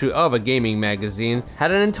an issue of a gaming magazine,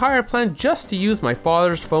 had an entire plan just to use my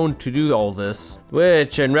father's phone to do all this,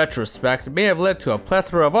 which in retrospect may have led to a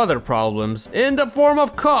plethora of other problems in the form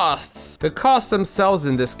of costs. The costs themselves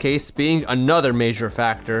in this case being another major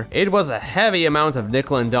factor. It was a heavy amount of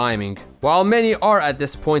nickel and diming. While many are at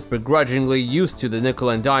this point begrudgingly used to the nickel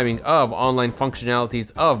and diming of online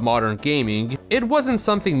functionalities of modern gaming, it wasn't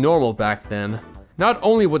something normal back then. Not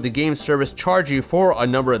only would the game service charge you for a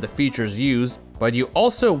number of the features used, but you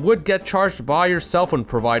also would get charged by your cell phone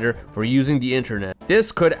provider for using the internet.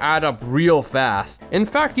 This could add up real fast. In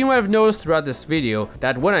fact, you might have noticed throughout this video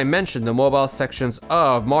that when I mentioned the mobile sections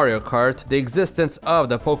of Mario Kart, the existence of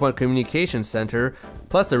the Pokemon Communication Center,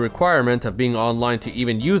 plus the requirement of being online to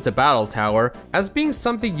even use the Battle Tower, as being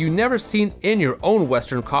something you never seen in your own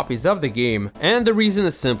Western copies of the game. And the reason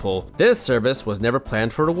is simple: this service was never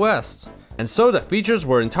planned for the West. And so the features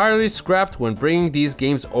were entirely scrapped when bringing these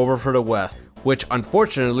games over for the West, which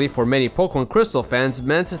unfortunately for many Pokemon Crystal fans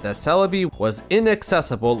meant that Celebi was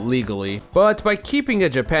inaccessible legally. But by keeping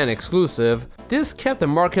it Japan exclusive, this kept the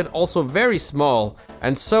market also very small,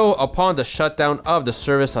 and so upon the shutdown of the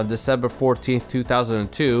service on December 14th,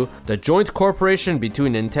 2002, the joint corporation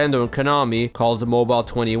between Nintendo and Konami, called Mobile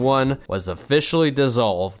 21, was officially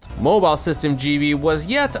dissolved. Mobile System GB was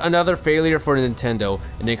yet another failure for Nintendo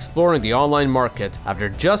in exploring the online market after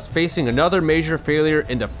just facing another major failure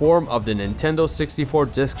in the form of the Nintendo 64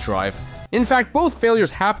 disk drive. In fact, both failures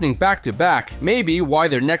happening back to back may be why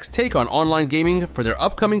their next take on online gaming for their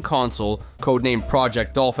upcoming console, codenamed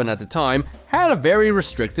Project Dolphin at the time, had a very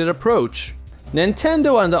restricted approach.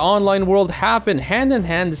 Nintendo and the online world have been hand in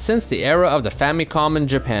hand since the era of the Famicom in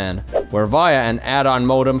Japan, where via an add-on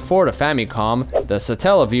modem for the Famicom, the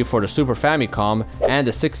Satellaview for the Super Famicom, and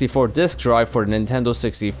the 64 disk drive for the Nintendo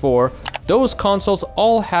 64, those consoles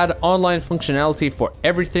all had online functionality for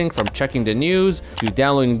everything from checking the news to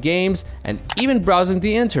downloading games and even browsing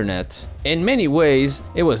the internet. In many ways,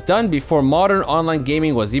 it was done before modern online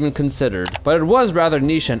gaming was even considered, but it was rather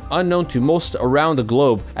niche and unknown to most around the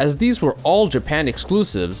globe, as these were all Japan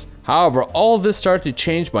exclusives. However, all of this started to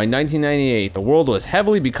change by 1998. The world was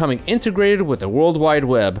heavily becoming integrated with the World Wide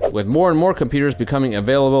Web, with more and more computers becoming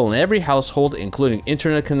available in every household, including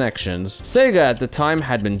internet connections. Sega at the time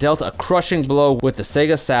had been dealt a crushing blow with the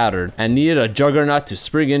Sega Saturn, and needed a juggernaut to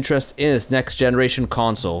spring interest in its next generation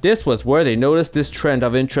console. This was where they noticed this trend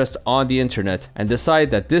of interest on the internet, and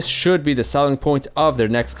decided that this should be the selling point of their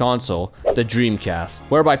next console, the Dreamcast,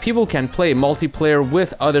 whereby people can play multiplayer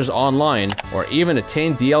with others online, or even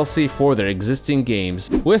attain DLC for their existing games.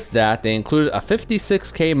 With that, they included a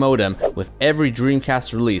 56K modem with every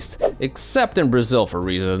Dreamcast released, except in Brazil for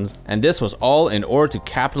reasons, and this was all in order to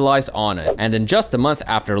capitalize on it. And in just a month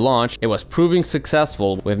after launch, it was proving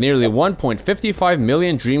successful, with nearly 1.55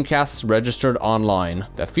 million Dreamcasts registered online.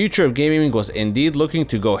 The future of gaming was indeed looking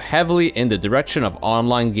to go heavily in the direction of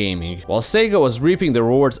online gaming. While Sega was reaping the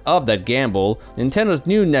rewards of that gamble, Nintendo's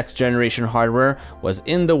new next-generation hardware was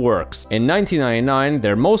in the works. In 1999,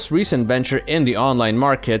 their most recent venture in the online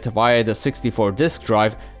market via the 64 disk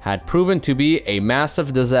drive had proven to be a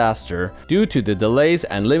massive disaster due to the delays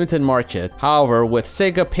and limited market. However, with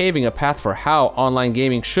Sega paving a path for how online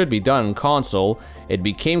gaming should be done on console, it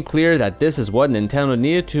became clear that this is what Nintendo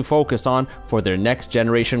needed to focus on for their next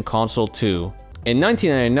generation console too. In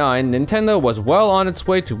 1999, Nintendo was well on its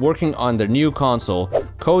way to working on their new console,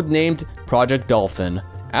 codenamed Project Dolphin.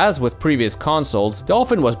 As with previous consoles,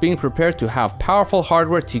 Dolphin was being prepared to have powerful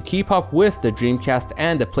hardware to keep up with the Dreamcast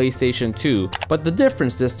and the PlayStation 2, but the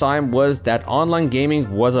difference this time was that online gaming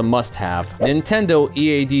was a must-have. Nintendo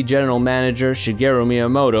EAD General Manager Shigeru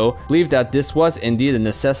Miyamoto believed that this was indeed a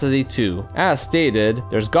necessity too. As stated,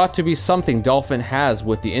 there's got to be something Dolphin has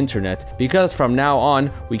with the internet, because from now on,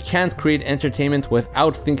 we can't create entertainment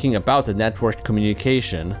without thinking about the network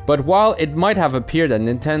communication. But while it might have appeared that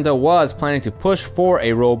Nintendo was planning to push for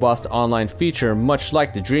a robust online feature much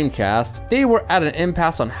like the Dreamcast, they were at an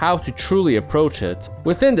impasse on how to truly approach it.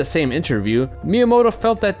 Within the same interview, Miyamoto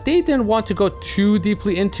felt that they didn't want to go too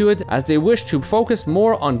deeply into it, as they wished to focus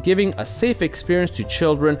more on giving a safe experience to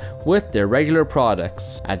children with their regular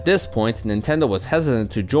products. At this point, Nintendo was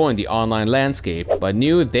hesitant to join the online landscape, but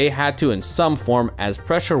knew they had to in some form, as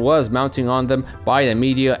pressure was mounting on them by the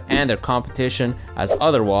media and their competition, as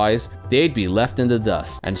otherwise they'd be left in the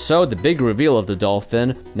dust. And so the big reveal of the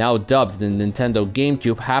Dolphin, now dubbed the Nintendo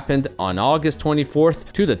GameCube, happened on August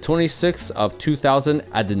 24th to the 26th of 2000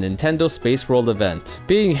 at the Nintendo Space World event.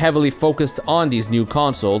 Being heavily focused on these new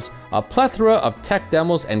consoles, a plethora of tech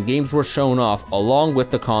demos and games were shown off along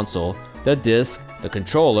with the console, the disc, the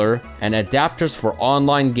controller, and adapters for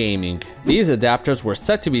online gaming. These adapters were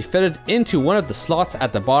set to be fitted into one of the slots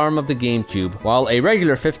at the bottom of the GameCube. While a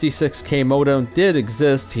regular 56K modem did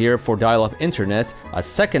exist here for dial-up internet, a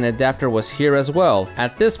second adapter was here as well.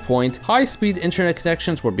 At this point, high-speed internet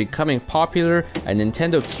connections were becoming popular, and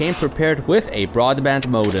Nintendo came prepared with a broadband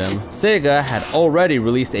modem. Sega had already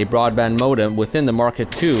released a broadband modem within the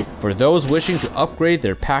market too, for those wishing to upgrade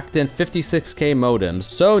their packed-in 56K modems,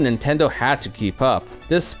 so Nintendo had to keep up.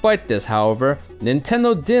 Despite this, however,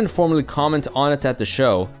 Nintendo didn't formally comment on it at the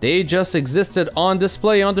show. They just existed on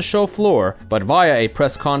display on the show floor, but via a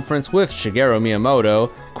press conference with Shigeru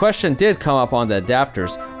Miyamoto, question did come up on the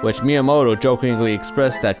adapters, which Miyamoto jokingly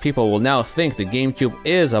expressed that people will now think the GameCube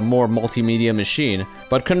is a more multimedia machine,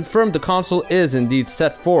 but confirmed the console is indeed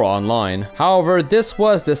set for online. However, this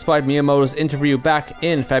was despite Miyamoto's interview back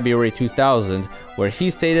in February 2000, where he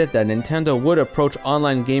stated that Nintendo would approach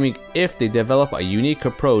online gaming if they develop a unique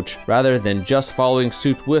approach rather than just following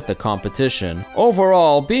suit with the competition.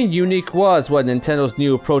 Overall, being unique was what Nintendo's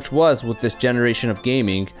new approach was with this generation of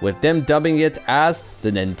gaming, with them dubbing it as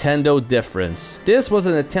the Nintendo difference. This was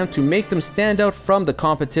an attempt to make them stand out from the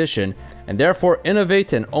competition and therefore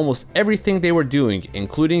innovate in almost everything they were doing,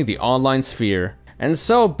 including the online sphere. And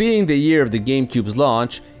so, being the year of the GameCube's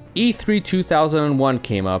launch, E3 2001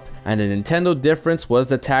 came up, and the Nintendo difference was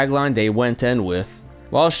the tagline they went in with.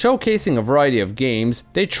 While showcasing a variety of games,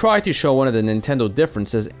 they tried to show one of the Nintendo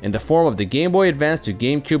differences in the form of the Game Boy Advance to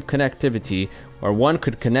GameCube connectivity, where one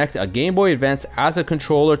could connect a Game Boy Advance as a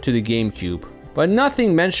controller to the GameCube. But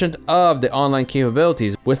nothing mentioned of the online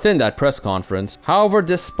capabilities within that press conference. However,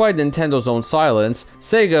 despite Nintendo's own silence,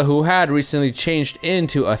 Sega, who had recently changed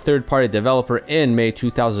into a third-party developer in May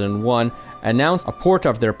 2001, announced a port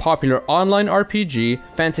of their popular online RPG,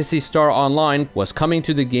 Phantasy Star Online, was coming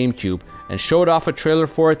to the GameCube, and showed off a trailer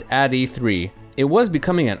for it at E3. It was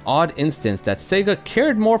becoming an odd instance that Sega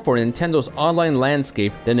cared more for Nintendo's online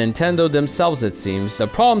landscape than Nintendo themselves, it seems. The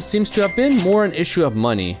problem seems to have been more an issue of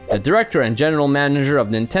money. The director and general manager of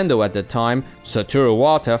Nintendo at the time, Satoru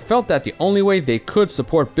Iwata, felt that the only way they could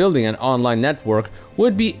support building an online network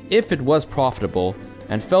would be if it was profitable,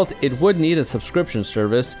 and felt it would need a subscription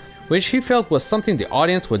service, which he felt was something the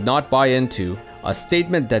audience would not buy into. A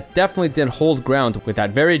statement that definitely didn't hold ground with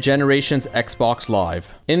that very generation's Xbox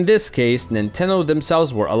Live. In this case, Nintendo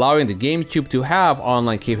themselves were allowing the GameCube to have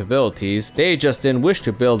online capabilities. They just didn't wish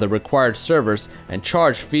to build the required servers and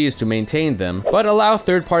charge fees to maintain them, but allow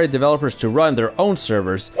third-party developers to run their own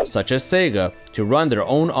servers, such as Sega, to run their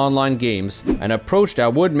own online games, an approach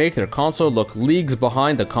that would make their console look leagues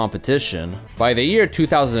behind the competition. By the year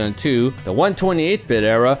 2002, the 128-bit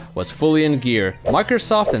era was fully in gear.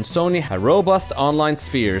 Microsoft and Sony had robust online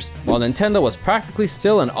spheres, while Nintendo was practically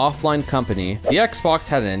still an offline company. The Xbox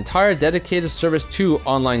had an entire dedicated service to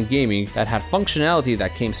online gaming that had functionality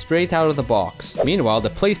that came straight out of the box. Meanwhile, the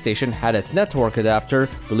PlayStation had its network adapter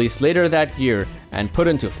released later that year and put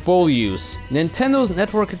into full use. Nintendo's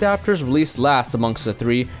network adapters released last amongst the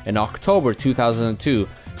three in October 2002,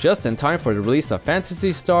 just in time for the release of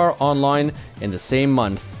Phantasy Star Online in the same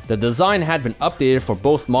month. The design had been updated for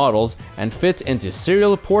both models and fit into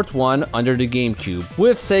Serial Port 1 under the GameCube.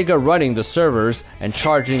 With Sega running the servers and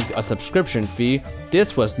charging a subscription fee,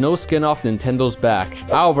 this was no skin off Nintendo's back.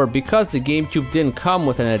 However, because the GameCube didn't come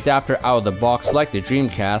with an adapter out of the box like the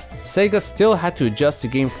Dreamcast, Sega still had to adjust the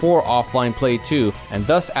game for offline play too, and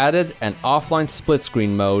thus added an offline split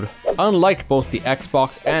screen mode. Unlike both the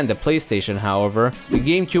Xbox and the PlayStation, however, the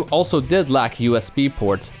GameCube also did lack USB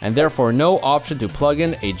ports and therefore no option to plug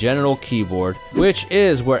in a general keyboard, which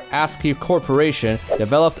is where ASCII Corporation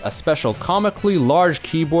developed a special comically large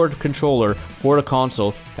keyboard controller for the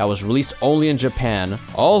console that was released only in Japan.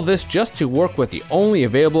 All this just to work with the only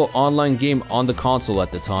available online game on the console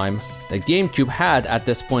at the time. The GameCube had at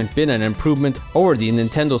this point been an improvement over the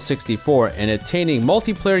Nintendo 64 in attaining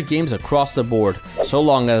multiplayer games across the board, so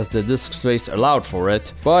long as the disk space allowed for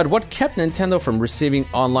it. But what kept Nintendo from receiving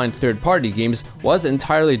online third-party games was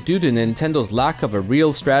entirely due to Nintendo's lack of a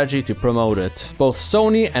real strategy to promote it. Both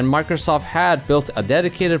Sony and Microsoft had built a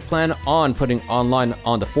dedicated plan on putting online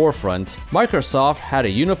on the forefront. Microsoft had a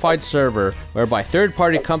unified server whereby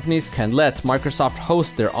third-party companies can let Microsoft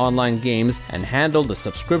host their online games and handle the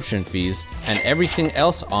subscription fees and everything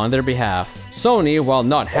else on their behalf. Sony, while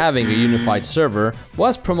not having a unified server,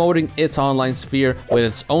 was promoting its online sphere with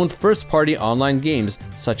its own first-party online games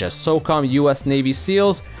such as SOCOM US Navy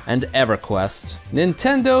SEALs and EverQuest.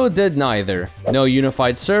 Nintendo did neither. No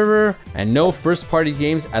unified server and no first-party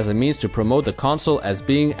games as a means to promote the console as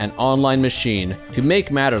being an online machine. To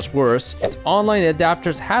make matters worse, its online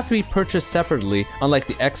adapters had to be purchased separately, unlike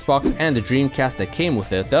the Xbox and the Dreamcast that came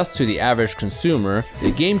with it. Thus, to the average consumer,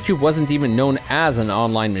 the GameCube wasn't even known as an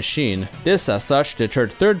online machine. This, as such,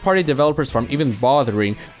 deterred third-party developers from even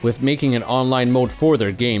bothering with making an online mode for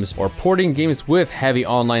their games or porting games with heavy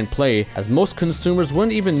online play, as most consumers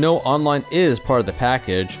wouldn't even know online is part of the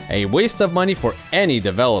package, a waste of money for any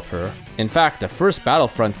developer. In fact, the first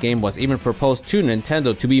Battlefront game was even proposed to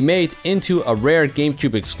Nintendo to be made into a rare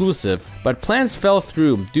GameCube exclusive, but plans fell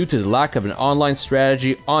through due to the lack of an online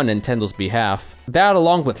strategy on Nintendo's behalf. That,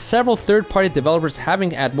 along with several third-party developers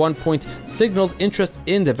having at one point signaled interest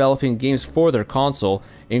in developing games for their console,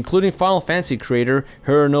 including Final Fantasy creator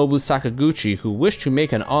Hironobu Sakaguchi, who wished to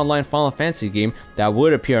make an online Final Fantasy game that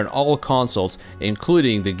would appear on all consoles,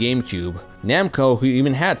 including the GameCube. Namco, who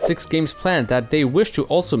even had 6 games planned that they wished to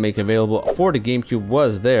also make available for the GameCube,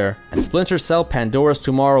 was there. And Splinter Cell Pandora's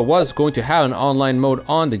Tomorrow was going to have an online mode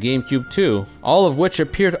on the GameCube too, all of which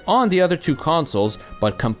appeared on the other 2 consoles,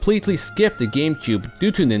 but completely skipped the GameCube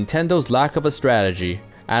due to Nintendo's lack of a strategy.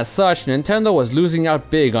 As such, Nintendo was losing out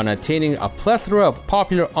big on attaining a plethora of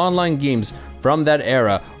popular online games from that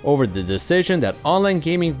era over the decision that online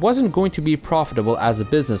gaming wasn't going to be profitable as a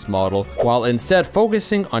business model, while instead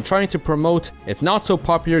focusing on trying to promote its not so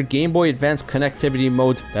popular Game Boy Advance connectivity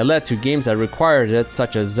mode that led to games that required it,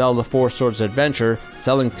 such as Zelda 4 Swords Adventure,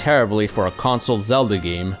 selling terribly for a console Zelda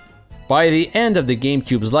game. By the end of the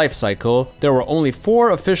GameCube's life cycle, there were only 4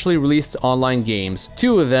 officially released online games,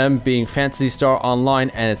 2 of them being Phantasy Star Online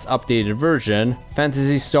and its updated version,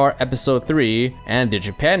 Phantasy Star Episode 3, and the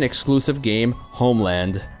Japan exclusive game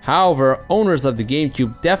Homeland. However, owners of the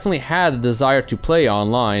GameCube definitely had a desire to play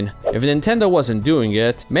online. If Nintendo wasn't doing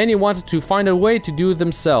it, many wanted to find a way to do it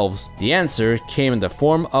themselves. The answer came in the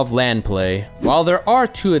form of LAN play. While there are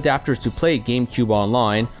 2 adapters to play GameCube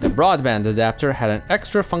online, the broadband adapter had an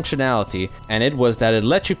extra functionality, and it was that it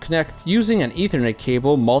let you connect using an Ethernet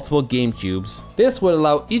cable multiple GameCubes. This would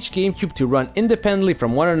allow each GameCube to run independently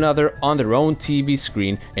from one another on their own TV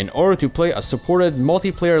screen in order to play a supported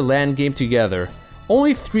multiplayer LAN game together.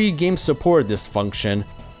 Only 3 games supported this function: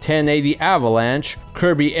 1080 Avalanche,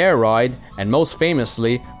 Kirby Air Ride, and most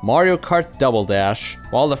famously, Mario Kart Double Dash.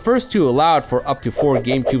 While the first 2 allowed for up to 4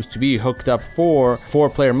 GameCubes to be hooked up for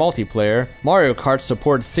 4-player multiplayer, Mario Kart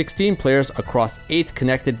supported 16 players across 8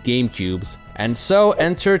 connected GameCubes. And so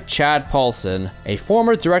entered Chad Paulson, a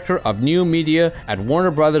former director of new media at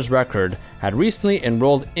Warner Brothers Record, had recently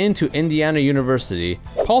enrolled into Indiana University.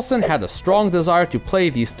 Paulson had a strong desire to play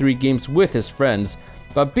these 3 games with his friends,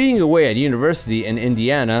 But being away at university in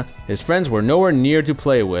Indiana, his friends were nowhere near to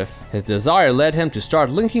play with. His desire led him to start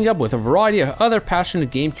linking up with a variety of other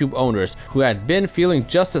passionate GameCube owners who had been feeling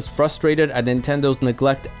just as frustrated at Nintendo's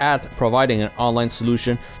neglect at providing an online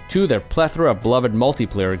solution to their plethora of beloved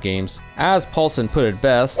multiplayer games. As Paulson put it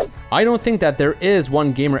best, "I don't think that there is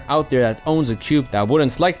one gamer out there that owns a cube that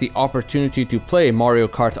wouldn't like the opportunity to play Mario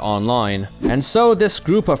Kart online." And so this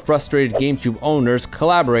group of frustrated GameCube owners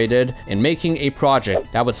collaborated in making a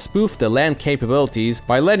project that would spoof the LAN capabilities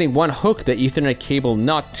by letting one hook the Ethernet cable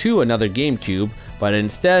not to another GameCube, but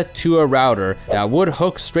instead to a router that would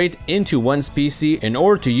hook straight into one's PC in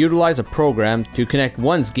order to utilize a program to connect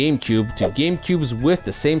one's GameCube to GameCubes with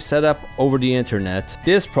the same setup over the internet.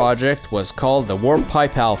 This project was called the Warp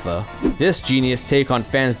Pipe Alpha. This genius take on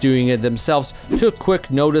fans doing it themselves took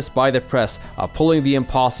quick notice by the press of pulling the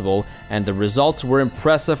impossible, and the results were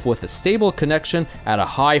impressive with a stable connection at a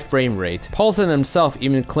high frame rate. Paulson himself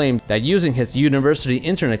even claimed that using his university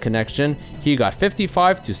internet connection, he got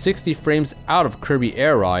 55 to 60 frames out of Kirby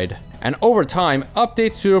Air Ride. And over time,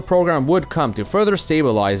 updates to the program would come to further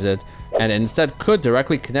stabilize it, and instead could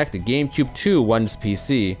directly connect the GameCube to one's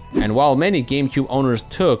PC. And while many GameCube owners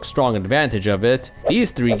took strong advantage of it,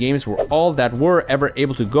 these 3 games were all that were ever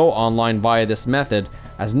able to go online via this method,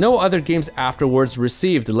 as no other games afterwards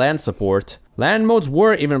received LAN support. LAN modes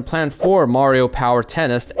were even planned for Mario Power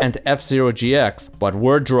Tennis and F-Zero GX, but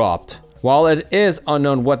were dropped. While it is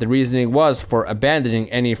unknown what the reasoning was for abandoning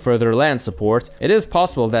any further LAN support, it is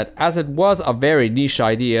possible that as it was a very niche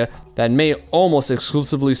idea that may almost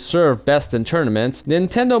exclusively serve best in tournaments,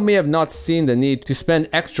 Nintendo may have not seen the need to spend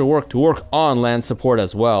extra work to work on LAN support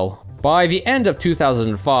as well. By the end of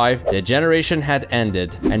 2005, the generation had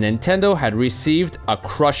ended, and Nintendo had received a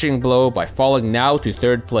crushing blow by falling now to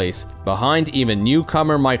 3rd place, behind even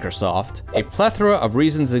newcomer Microsoft. A plethora of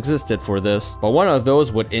reasons existed for this, but one of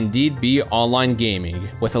those would indeed be online gaming.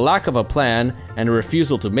 With a lack of a plan and a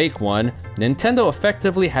refusal to make one, Nintendo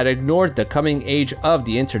effectively had ignored the coming age of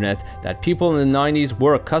the internet that people in the 90s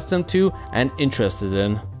were accustomed to and interested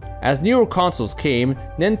in. As newer consoles came,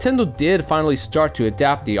 Nintendo did finally start to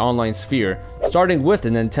adapt the online sphere, starting with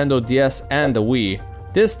the Nintendo DS and the Wii.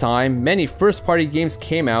 This time, many first-party games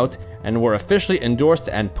came out and were officially endorsed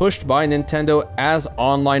and pushed by Nintendo as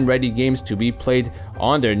online-ready games to be played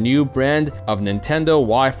on their new brand of Nintendo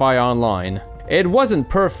Wi-Fi Online. It wasn't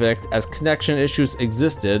perfect as connection issues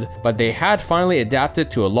existed, but they had finally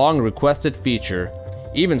adapted to a long-requested feature.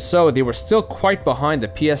 Even so, they were still quite behind the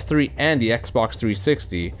PS3 and the Xbox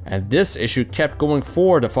 360, and this issue kept going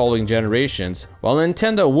for the following generations. While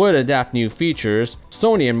Nintendo would adapt new features,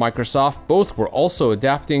 Sony and Microsoft both were also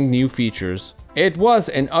adapting new features. It was,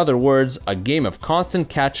 in other words, a game of constant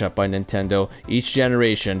catch-up by Nintendo each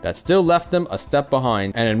generation that still left them a step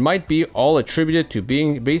behind, and it might be all attributed to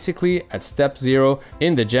being basically at step 0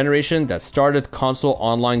 in the generation that started console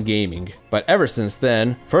online gaming. But ever since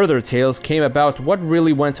then, further tales came about what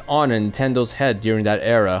really went on in Nintendo's head during that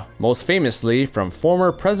era, most famously from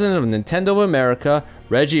former president of Nintendo of America,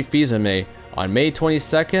 Reggie Fils-Aimé, on May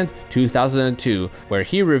 22nd, 2002, where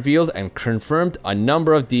he revealed and confirmed a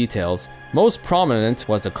number of details. Most prominent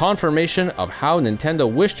was the confirmation of how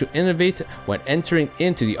Nintendo wished to innovate when entering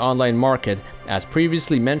into the online market, as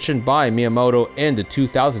previously mentioned by Miyamoto in the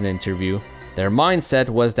 2000 interview. Their mindset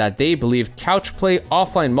was that they believed couch play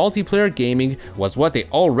offline multiplayer gaming was what they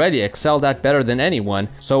already excelled at better than anyone,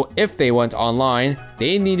 so if they went online,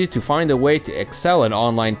 they needed to find a way to excel in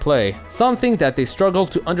online play, something that they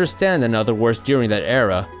struggled to understand in other words during that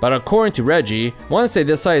era. But according to Reggie, once they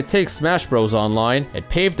decided to take Smash Bros online, it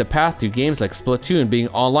paved the path to games like Splatoon being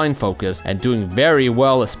online focused and doing very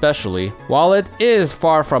well especially. While it is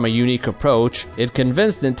far from a unique approach, it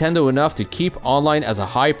convinced Nintendo enough to keep online as a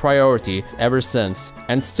high priority ever since,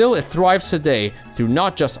 and still it thrives today through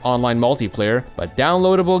not just online multiplayer, but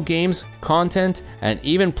downloadable games, content, and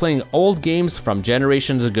even playing old games from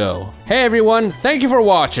generations ago. Hey everyone, thank you for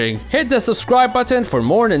watching. Hit the subscribe button for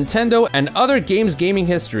more Nintendo and other games gaming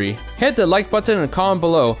history. Hit the like button and comment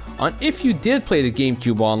below on if you did play the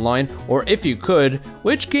GameCube online, or if you could,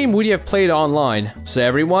 which game would you have played online. So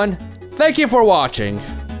everyone, thank you for watching.